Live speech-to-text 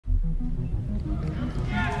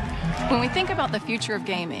When we think about the future of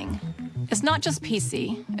gaming, it's not just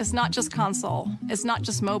PC, it's not just console, it's not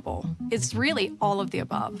just mobile. It's really all of the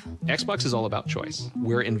above. Xbox is all about choice.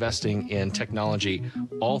 We're investing in technology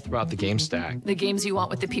all throughout the game stack. The games you want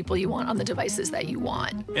with the people you want on the devices that you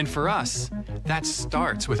want. And for us, that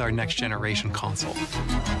starts with our next generation console.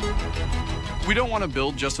 We don't want to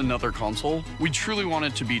build just another console. We truly want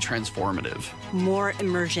it to be transformative. More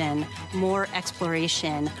immersion, more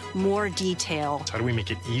exploration, more detail. How do we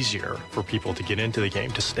make it easier for people to get into the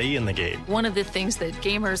game, to stay in the game? One of the things that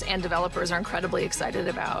gamers and developers are incredibly excited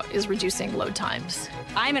about is reducing load times.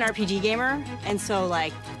 I'm an RPG gamer, and so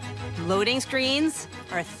like loading screens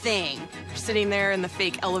are a thing. You're sitting there in the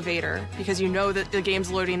fake elevator because you know that the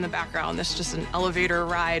game's loading in the background. This is just an elevator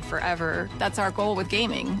ride forever. That's our goal with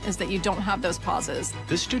gaming, is that you don't have those pauses.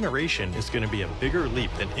 This generation is going to be a bigger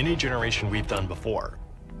leap than any generation we've done before.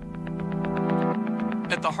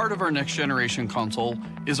 At the heart of our next generation console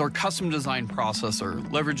is our custom design processor,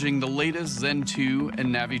 leveraging the latest Zen 2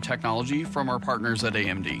 and Navi technology from our partners at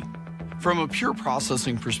AMD. From a pure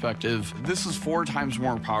processing perspective, this is 4 times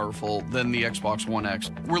more powerful than the Xbox One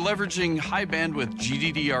X. We're leveraging high bandwidth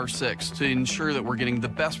GDDR6 to ensure that we're getting the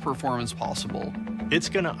best performance possible. It's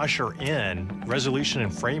going to usher in resolution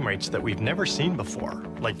and frame rates that we've never seen before.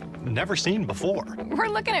 Like, never seen before. We're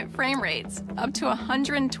looking at frame rates up to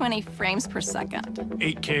 120 frames per second.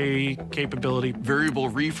 8K capability. Variable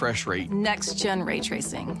refresh rate. Next-gen ray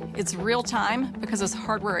tracing. It's real time because it's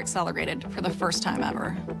hardware accelerated for the first time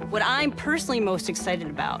ever. What I'm personally most excited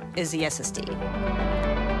about is the SSD.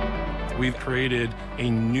 We've created a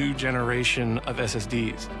new generation of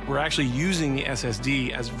SSDs. We're actually using the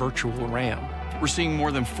SSD as virtual RAM. We're seeing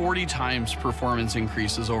more than 40 times performance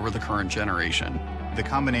increases over the current generation. The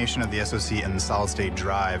combination of the SoC and the solid-state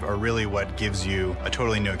drive are really what gives you a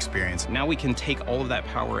totally new experience. Now we can take all of that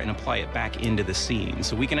power and apply it back into the scene,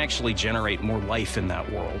 so we can actually generate more life in that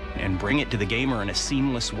world and bring it to the gamer in a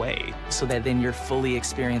seamless way. So that then you're fully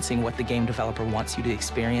experiencing what the game developer wants you to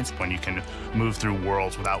experience. When you can move through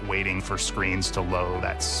worlds without waiting for screens to load,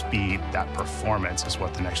 that speed, that performance is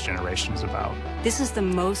what the next generation is about. This is the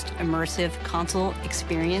most immersive console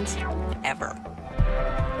experience ever.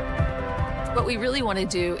 What we really want to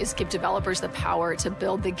do is give developers the power to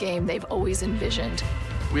build the game they've always envisioned.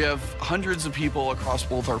 We have hundreds of people across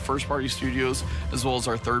both our first-party studios as well as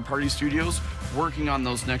our third-party studios working on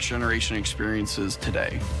those next-generation experiences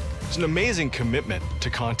today. There's an amazing commitment to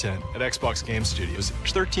content at Xbox Game Studios.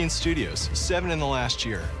 There's 13 studios, 7 in the last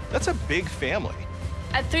year. That's a big family.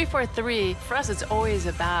 At 343, for us, it's always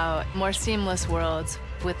about more seamless worlds.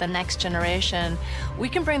 With the next generation, we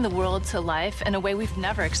can bring the world to life in a way we've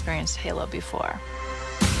never experienced Halo before.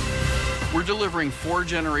 We're delivering 4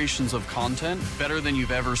 generations of content better than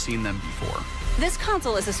you've ever seen them before. This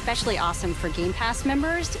console is especially awesome for Game Pass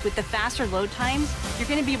members. With the faster load times, you're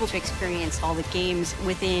going to be able to experience all the games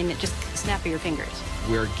within just a snap of your fingers.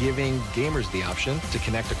 We're giving gamers the option to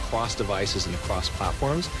connect across devices and across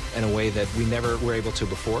platforms in a way that we never were able to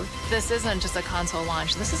before. This isn't just a console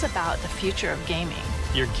launch. This is about the future of gaming.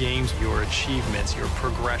 Your games, your achievements, your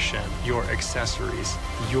progression, your accessories,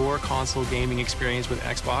 your console gaming experience with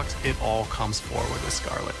Xbox, it all comes forward with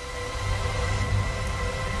Scarlett.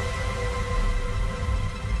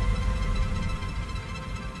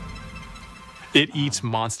 It eats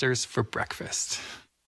monsters for breakfast.